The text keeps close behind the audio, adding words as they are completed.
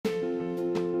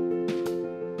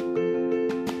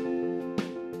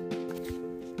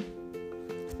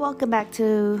welcome back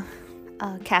to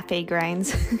Cafe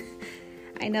Grinds.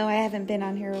 I know I haven't been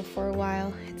on here for a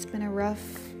while. It's been a rough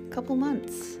couple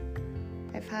months.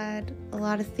 I've had a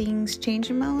lot of things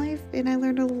change in my life, and I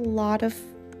learned a lot of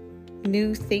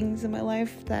new things in my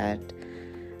life that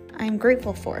I'm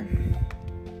grateful for.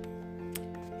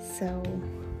 So,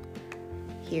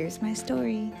 here's my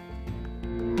story.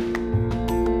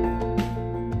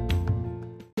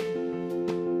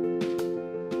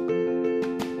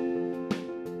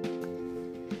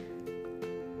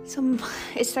 So,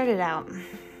 it started out,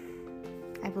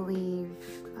 I believe,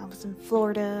 I was in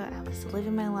Florida, I was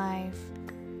living my life,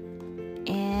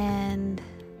 and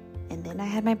then I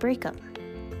had my breakup.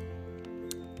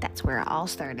 That's where it all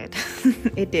started.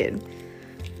 It did.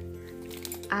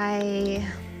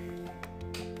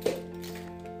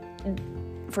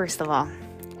 First of all,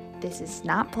 this is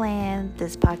not planned.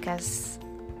 This podcast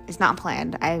is not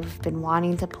planned. I've been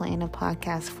wanting to plan a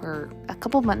podcast for a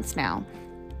couple months now,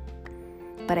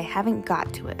 but I haven't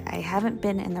got to it. I haven't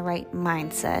been in the right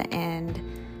mindset, and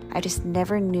I just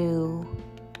never knew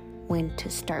when to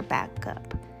start back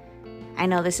up. I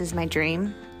know this is my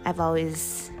dream. I've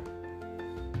always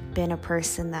been a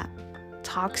person that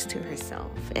talks to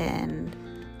herself and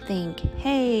think,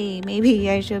 hey, maybe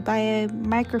I should buy a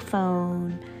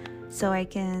microphone so I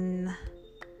can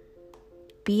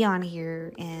be on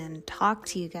here and talk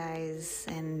to you guys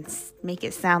and make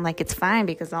it sound like it's fine,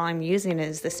 because all I'm using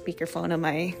is the speakerphone of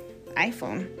my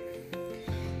iPhone.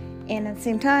 And at the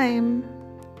same time,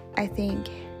 I think,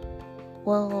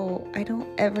 well, I don't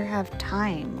ever have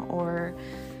time, or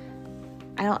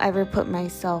I don't ever put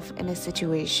myself in a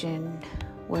situation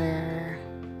where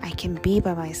I can be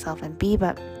by myself and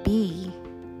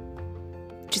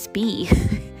just be.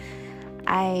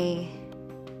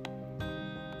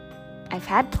 I've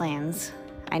had plans.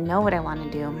 I know what I want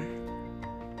to do,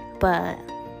 but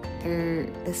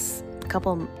this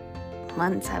couple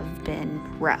months have been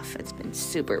rough. It's been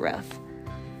super rough.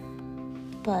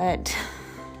 But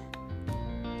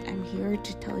I'm here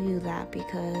to tell you that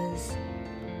because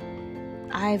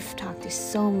I've talked to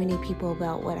so many people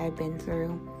about what I've been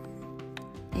through.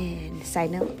 And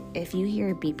side note, if you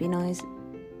hear a beeping noise,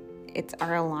 it's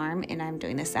our alarm, and I'm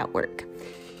doing this at work.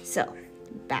 So,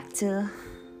 back to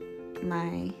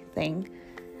my thing.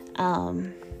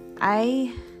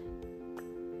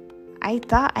 I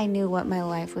thought I knew what my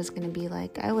life was going to be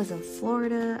like. I was in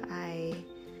Florida. I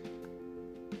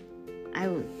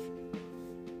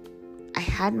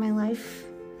had my life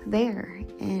there,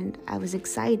 and I was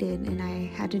excited, and I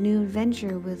had a new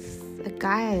adventure with a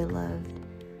guy I loved.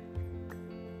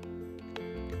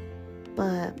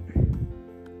 But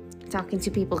talking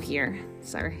to people here,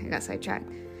 sorry, I got sidetracked.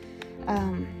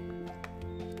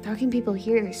 Talking to people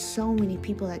here, there's so many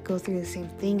people that go through the same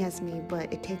thing as me,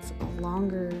 but it takes a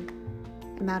longer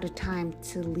amount of time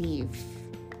to leave.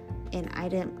 And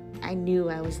I knew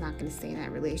I was not going to stay in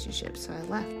that relationship, so I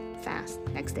left fast.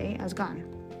 Next day, I was gone.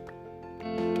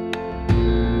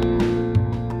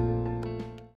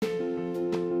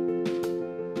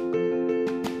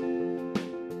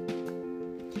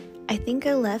 I think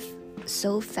I left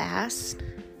so fast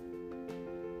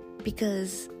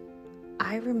because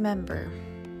I remember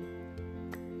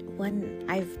when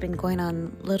I've been going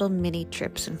on little mini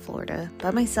trips in Florida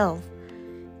by myself,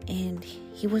 and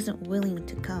he wasn't willing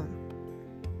to come.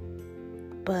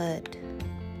 But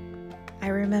I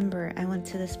remember I went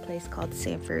to this place called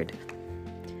Sanford,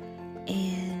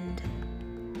 and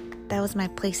that was my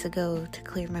place to go to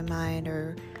clear my mind,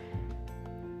 or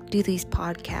do these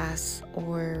podcasts,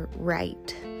 or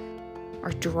write,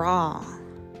 or draw.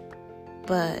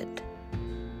 But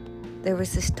there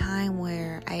was this time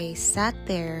where I sat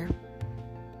there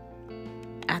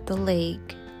at the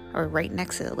lake, or right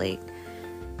next to the lake,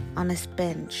 on this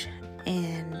bench,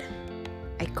 and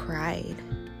I cried.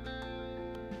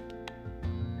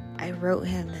 I wrote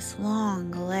him this long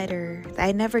letter that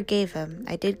I never gave him.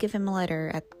 I did give him a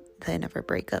letter at the end of our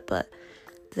breakup, but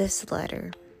this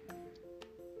letter,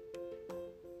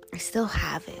 I still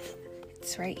have it.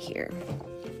 It's right here.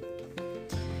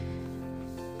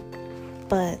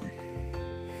 But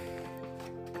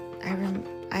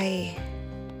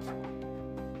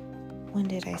when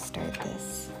did I start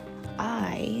this?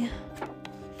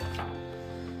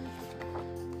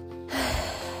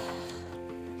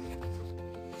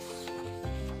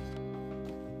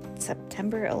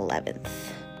 September 11th.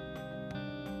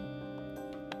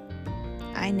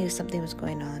 I knew something was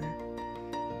going on.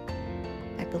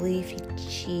 I believe he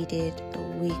cheated a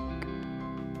week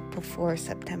before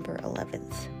September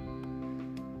 11th.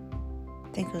 I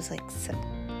think it was like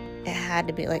it had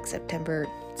to be like September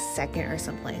 2nd or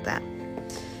something like that.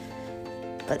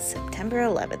 But September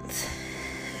 11th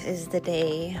is the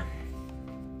day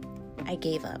I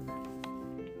gave up.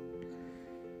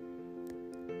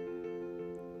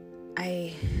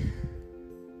 I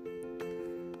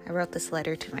wrote this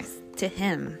letter to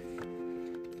him,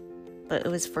 but it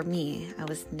was for me. I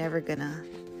was never gonna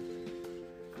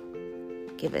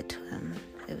give it to him.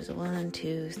 It was 1,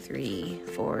 2, 3,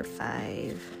 4,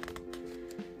 5,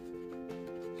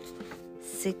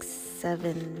 6,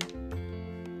 7,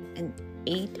 an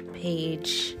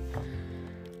 8-page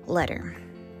letter.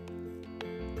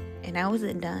 And I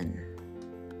wasn't done.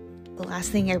 The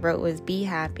last thing I wrote was, be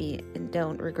happy and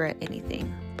don't regret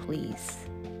anything, please.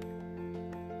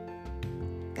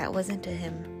 That wasn't to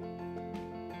him.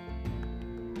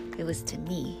 It was to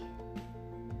me.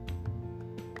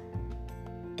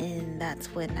 And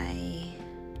that's when I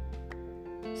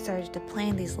started to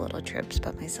plan these little trips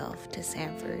by myself to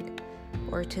Sanford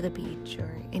or to the beach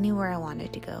or anywhere I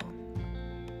wanted to go.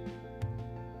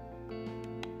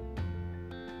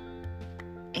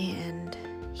 And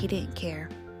he didn't care.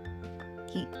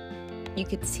 You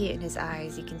could see it in his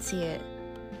eyes. You can see it.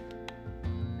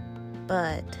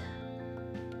 But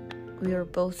we were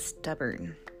both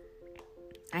stubborn.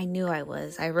 I knew I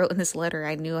was. I wrote in this letter,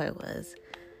 I knew I was.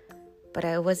 But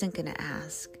I wasn't going to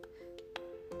ask.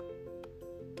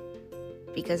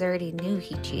 Because I already knew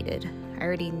he cheated. I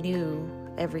already knew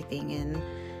everything. And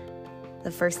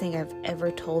the first thing I've ever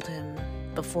told him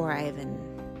before I even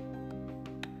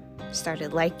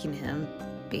started liking him,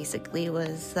 basically,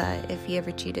 was that if he ever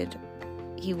cheated,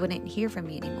 he wouldn't hear from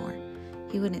me anymore.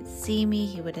 He wouldn't see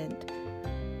me.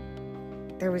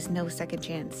 There was no second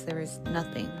chance. There was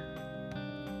nothing.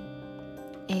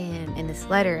 And in this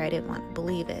letter, I didn't want to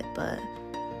believe it, but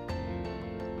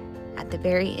at the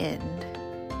very end,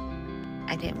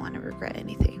 I didn't want to regret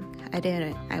anything. I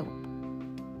didn't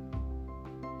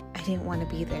want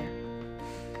to be there.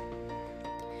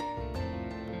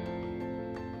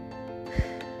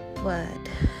 But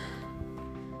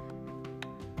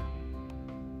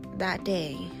that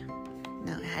day,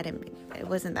 no, it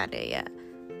wasn't that day yet.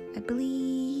 I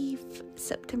believe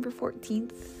September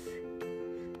 14th,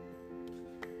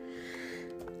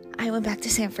 I went back to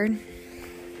Sanford,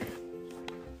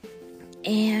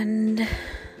 and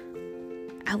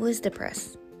I was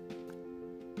depressed.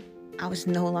 I was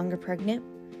no longer pregnant,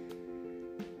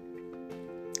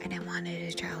 and I wanted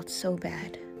a child so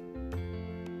bad.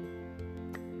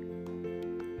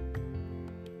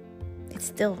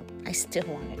 I still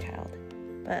want a child,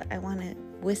 but I want it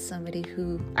with somebody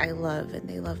who I love and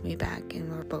they love me back, and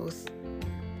we're both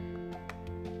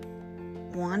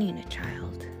wanting a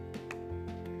child.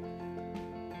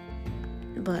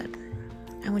 But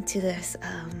I went to this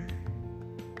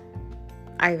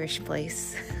Irish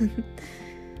place.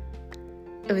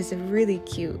 It was a really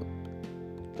cute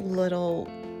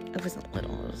it was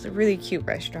a really cute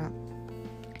restaurant.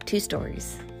 2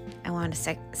 stories. I wanted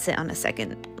to sit on a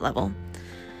second level.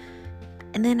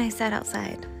 And then I sat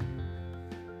outside.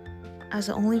 I was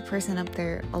the only person up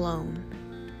there alone.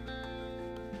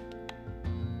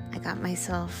 I got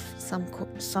myself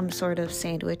some sort of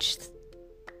sandwich,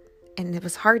 and it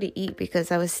was hard to eat because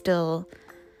I was still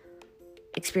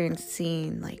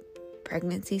experiencing like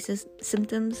pregnancy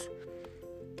symptoms,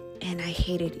 and I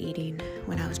hated eating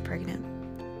when I was pregnant.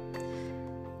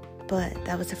 But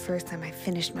that was the first time I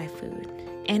finished my food,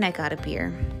 and I got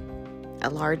a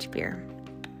large beer.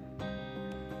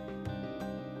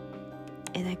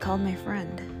 And I called my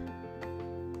friend.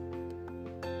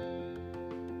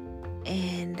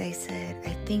 And I said,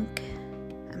 I think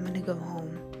I'm gonna go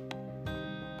home.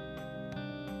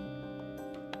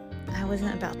 I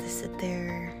wasn't about to sit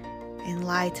there and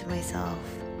lie to myself.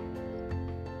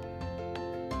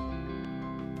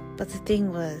 But the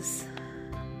thing was,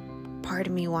 part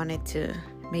of me wanted to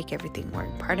make everything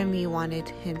work. Part of me wanted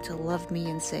him to love me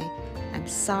and say, I'm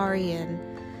sorry, and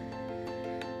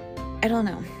I don't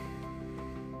know.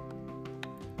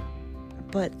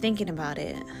 But thinking about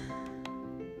it,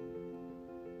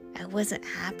 I wasn't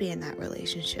happy in that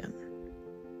relationship.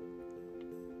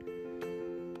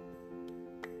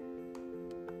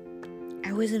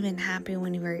 I wasn't even happy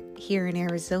when we were here in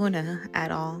Arizona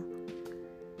at all.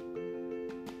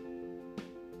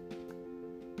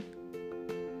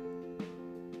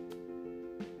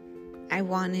 I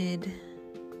wanted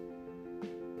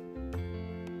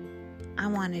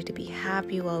to be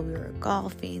happy while we were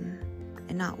golfing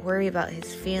and not worry about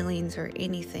his feelings or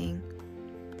anything.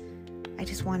 I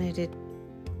just wanted it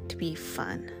to be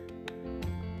fun.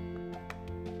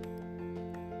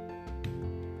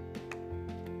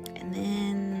 And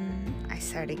then I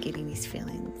started getting these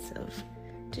feelings of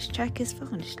just check his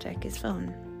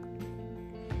phone.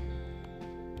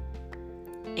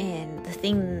 And the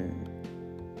thing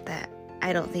that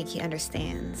I don't think he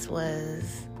understands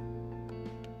was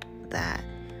that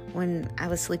when I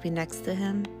was sleeping next to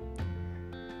him,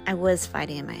 I was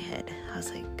fighting in my head. I was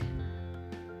like,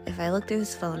 if I look through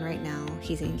his phone right now,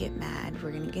 he's going to get mad. We're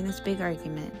going to get in this big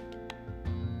argument.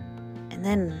 And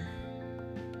then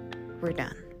we're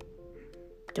done.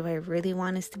 Do I really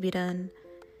want us to be done?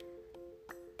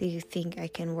 Do you think I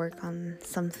can work on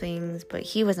some things? But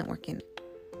he wasn't working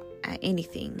at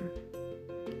anything.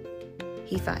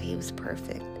 He thought he was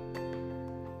perfect.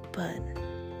 But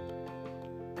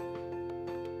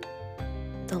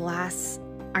the last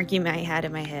argument I had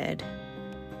in my head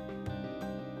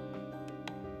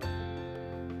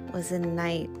was the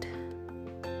night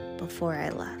before I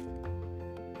left.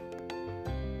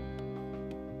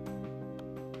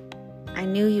 I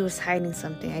knew he was hiding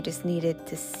something. I just needed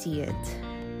to see it.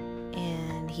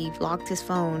 And he locked his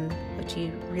phone, which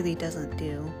he really doesn't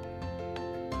do.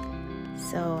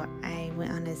 So I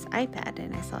went on his iPad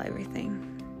and I saw everything.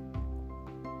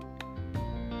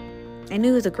 I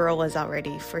knew who the girl was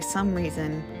already. For some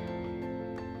reason,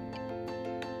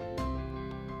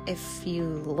 if you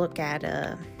look at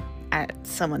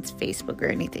someone's Facebook or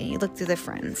anything, you look through their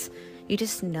friends, you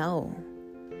just know.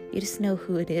 You just know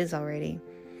who it is already.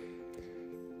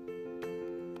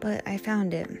 But I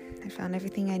found it. I found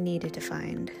everything I needed to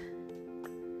find.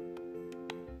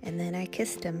 And then I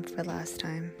kissed him for the last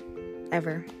time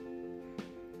ever.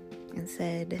 And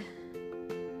said,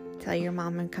 tell your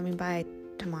mom I'm coming by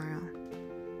tomorrow.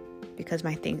 Because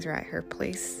my things are at her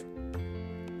place.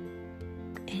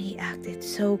 And he acted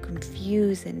so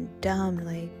confused and dumb.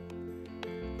 Like,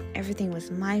 everything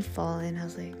was my fault. And I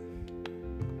was like,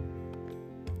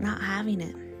 not having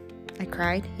it. I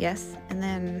cried, yes. And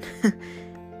then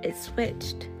it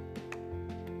switched.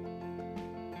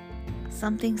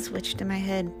 Something switched in my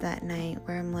head that night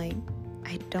where I'm like,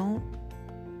 I don't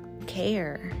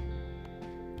care.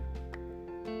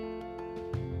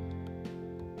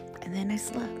 And then I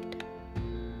slept.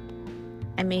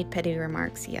 I made petty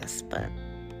remarks, yes, but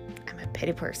I'm a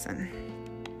petty person.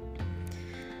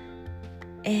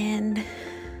 And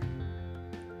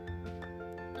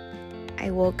I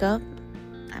woke up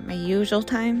at my usual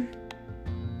time,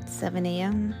 7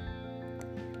 a.m.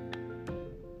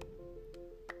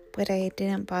 But I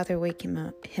didn't bother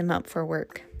waking him up for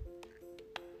work.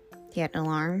 He had an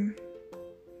alarm.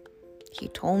 He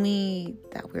told me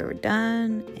that we were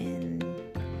done and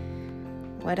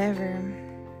whatever.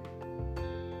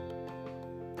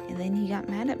 And then he got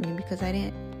mad at me because I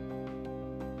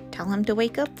didn't tell him to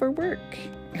wake up for work.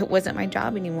 It wasn't my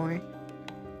job anymore.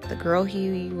 The girl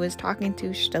he was talking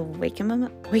to should have waking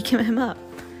him up.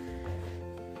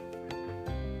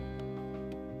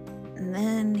 And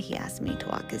then he asked me to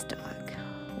walk his dog,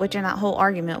 which in that whole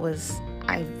argument was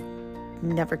I've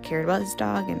never cared about his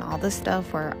dog and all this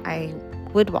stuff where I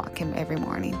would walk him every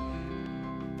morning.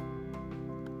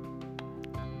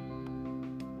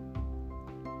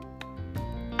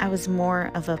 I was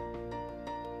more of a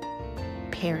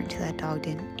parent to that dog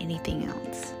than anything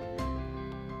else.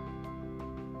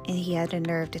 And he had the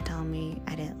nerve to tell me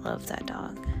I didn't love that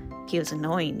dog. He was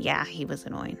annoying. Yeah, he was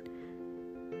annoying.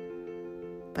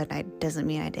 But that doesn't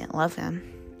mean I didn't love him.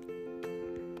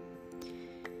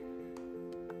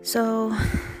 So,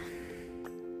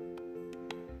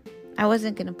 I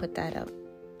wasn't going to put that up.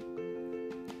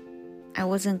 I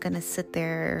wasn't going to sit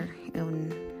there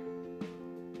and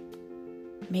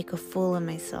make a fool of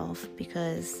myself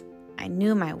because I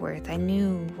knew my worth. I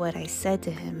knew what I said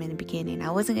to him in the beginning.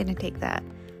 I wasn't going to take that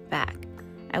back.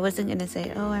 I wasn't going to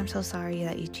say, oh, I'm so sorry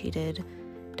that you cheated.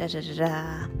 Da da da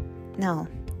da. No.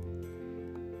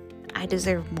 I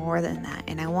deserve more than that.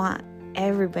 And I want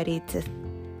everybody to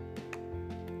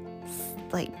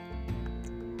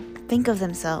think of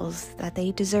themselves that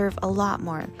they deserve a lot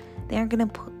more. They aren't going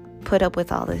to put up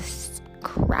with all this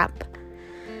crap.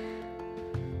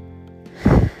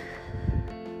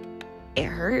 It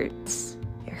hurts.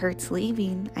 It hurts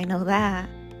leaving. I know that.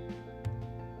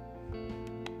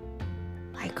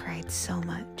 I cried so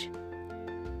much.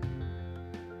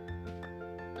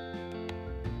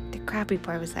 The crappy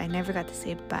part was that I never got to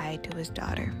say bye to his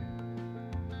daughter.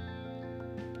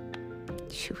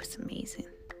 She was amazing.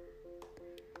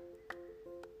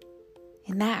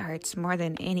 And that hurts more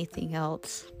than anything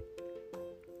else.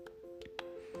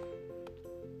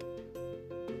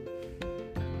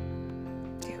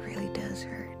 It really does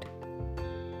hurt.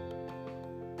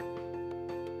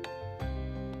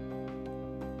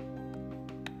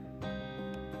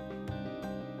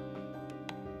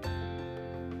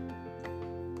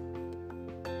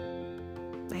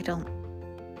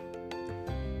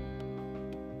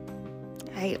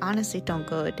 I honestly don't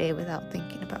go a day without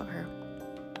thinking about her.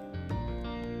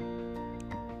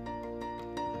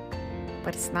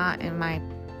 But it's not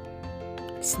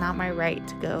my right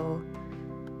to go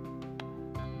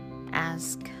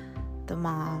ask the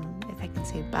mom if I can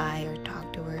say bye or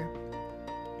talk to her.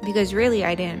 Because really,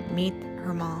 I didn't meet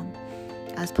her mom.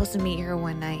 I was supposed to meet her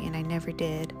one night and I never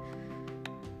did.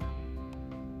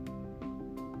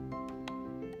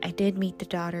 I did meet the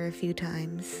daughter a few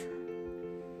times.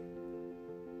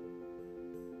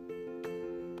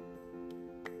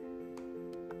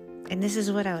 And this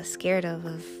is what I was scared of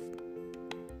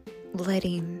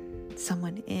letting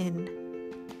someone in.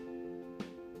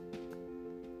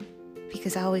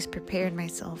 Because I always prepared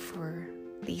myself for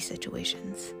these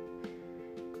situations.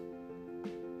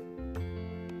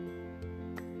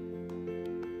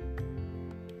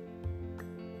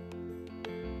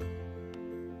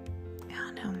 I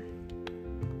don't know.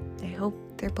 I hope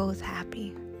they're both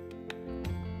happy.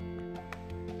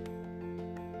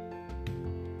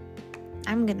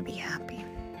 I'm gonna be happy.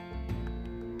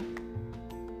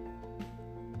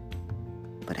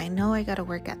 But I know I gotta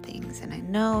work at things, and I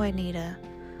know I need to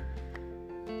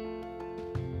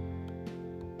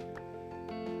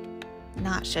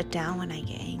not shut down when I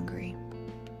get angry.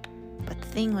 But the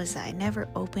thing was that I never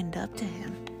opened up to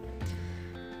him.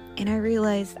 And I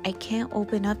realized I can't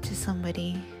open up to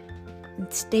somebody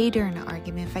and stay during an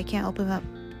argument if I can't open up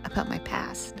about my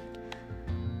past.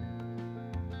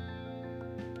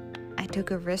 I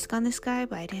took a risk on this guy,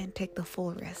 but I didn't take the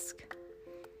full risk.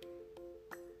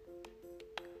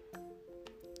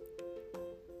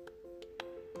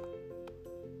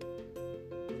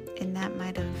 And that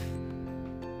might have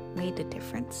made a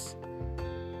difference.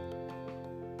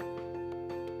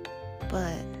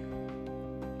 But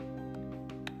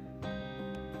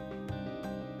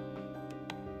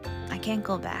I can't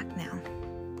go back now.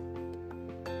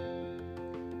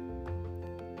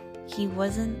 He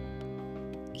wasn't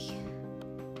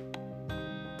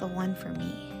the one for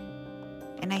me.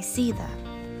 And I see that.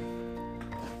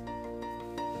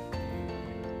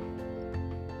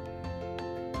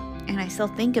 And I still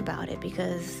think about it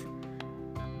because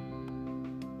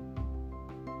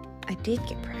I did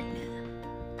get pregnant.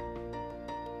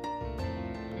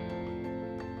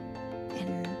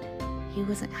 And he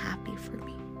wasn't happy for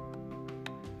me.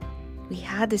 We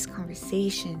had this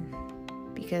conversation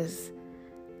because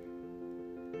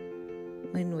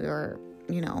when we were,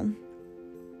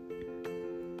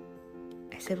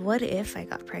 I said, what if I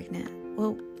got pregnant?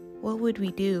 Well, what would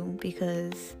we do?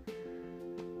 Because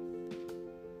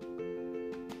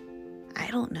I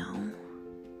don't know.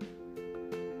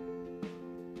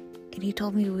 And he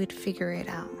told me we would figure it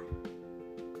out.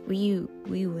 We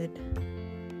would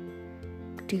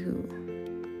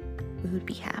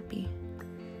be happy.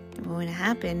 And when it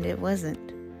happened, it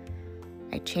wasn't.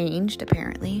 I changed,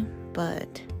 apparently,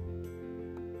 but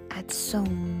I had so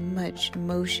much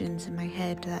emotions in my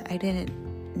head that I didn't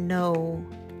know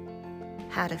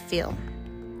how to feel.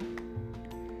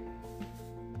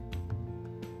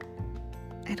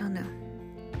 I don't know.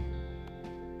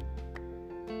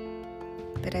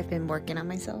 But I've been working on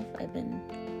myself. I've been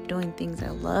doing things I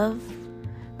love.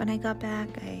 When I got back,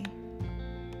 I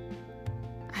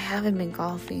haven't been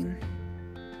golfing,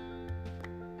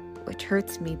 which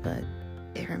hurts me, but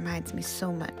it reminds me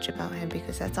so much about him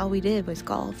because that's all we did was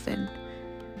golf, and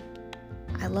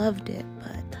I loved it,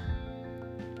 but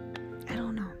I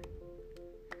don't know.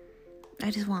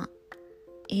 I just want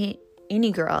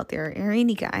any girl out there or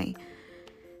any guy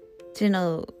to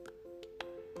know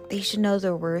they should know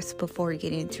their worth before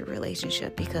getting into a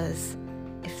relationship, because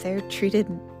if they're treated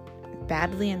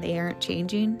badly and they aren't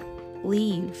changing,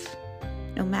 leave.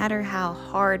 No matter how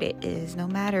hard it is, no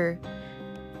matter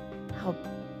how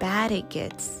bad it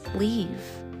gets, leave.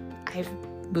 I've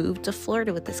moved to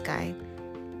Florida with this guy.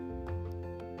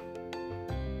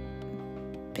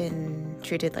 Been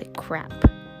treated like crap.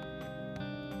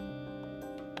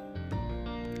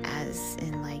 As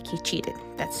in, like, he cheated.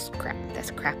 That's crap.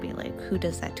 That's crappy. Like, who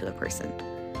does that to a person?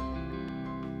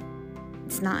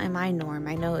 It's not in my norm.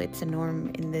 I know it's a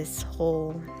norm in this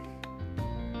whole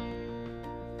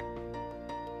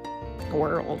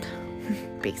world.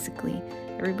 Basically,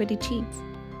 everybody cheats.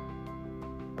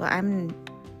 But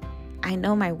I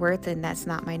know my worth, and that's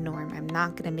not my norm. I'm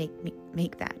not gonna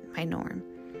make that my norm.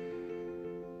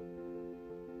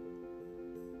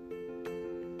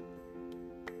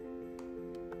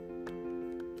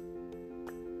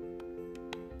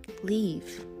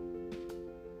 Leave.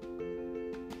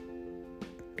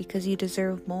 Because you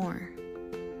deserve more.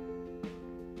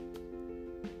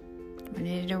 When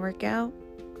it didn't work out,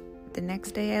 the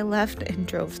next day I left and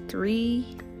drove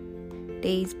 3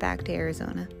 days back to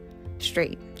Arizona.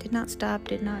 Straight. Did not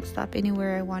stop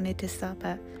anywhere I wanted to stop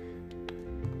at.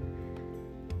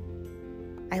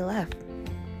 I left.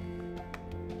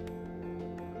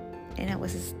 And it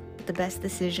was the best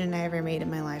decision I ever made in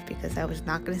my life, because I was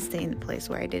not going to stay in a place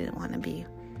where I didn't want to be.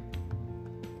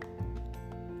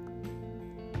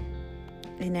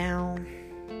 And now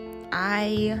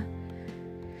I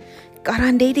got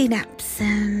on dating apps,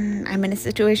 and I'm in a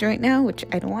situation right now which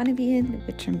I don't want to be in,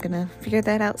 which I'm going to figure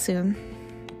that out soon.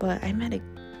 But I met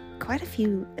quite a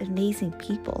few amazing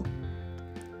people,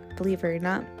 believe it or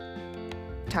not,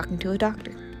 talking to a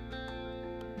doctor.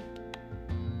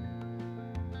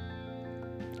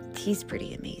 He's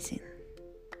pretty amazing.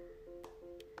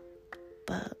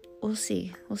 But we'll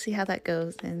see. We'll see how that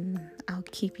goes, and I'll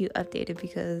keep you updated,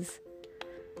 because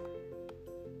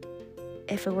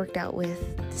if it worked out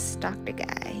with this doctor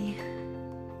guy,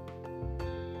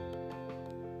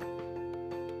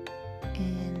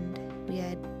 and we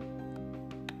had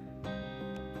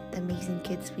the amazing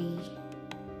kids we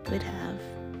would have,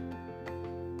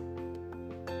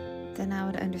 then I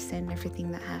would understand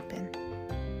everything that happened.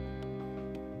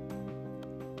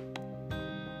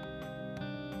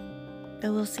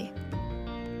 But we'll see.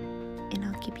 And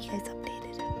I'll keep you guys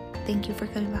updated. Thank you for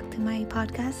coming back to my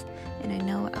podcast. And I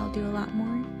know I'll do a lot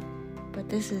more. But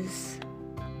this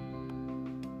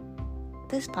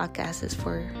podcast is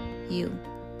for you.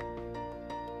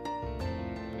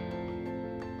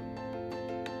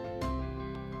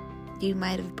 You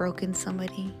might have broken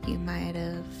somebody. You might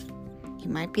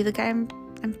be the guy I'm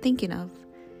thinking of.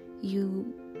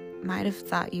 You might have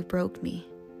thought you broke me,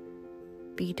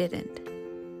 but you didn't.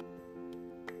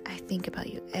 I think about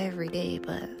you every day,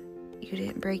 but you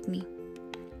didn't break me.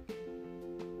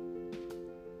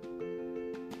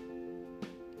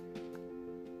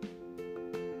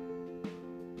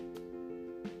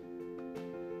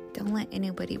 Don't let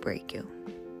anybody break you.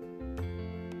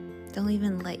 Don't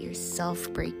even let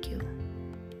yourself break you.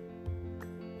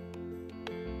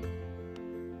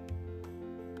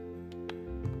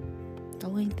 The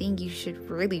only thing you should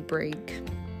really break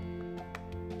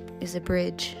is a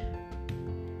bridge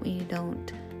when you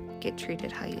don't get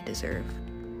treated how you deserve.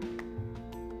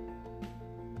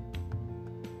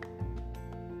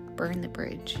 Burn the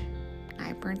bridge.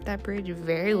 I burnt that bridge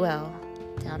very well,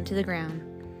 down to the ground.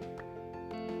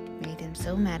 Made him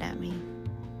so mad at me.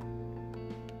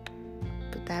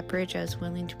 But that bridge I was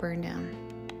willing to burn down.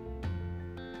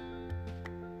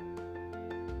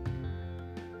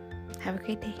 Have a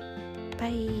great day.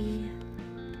 Bye.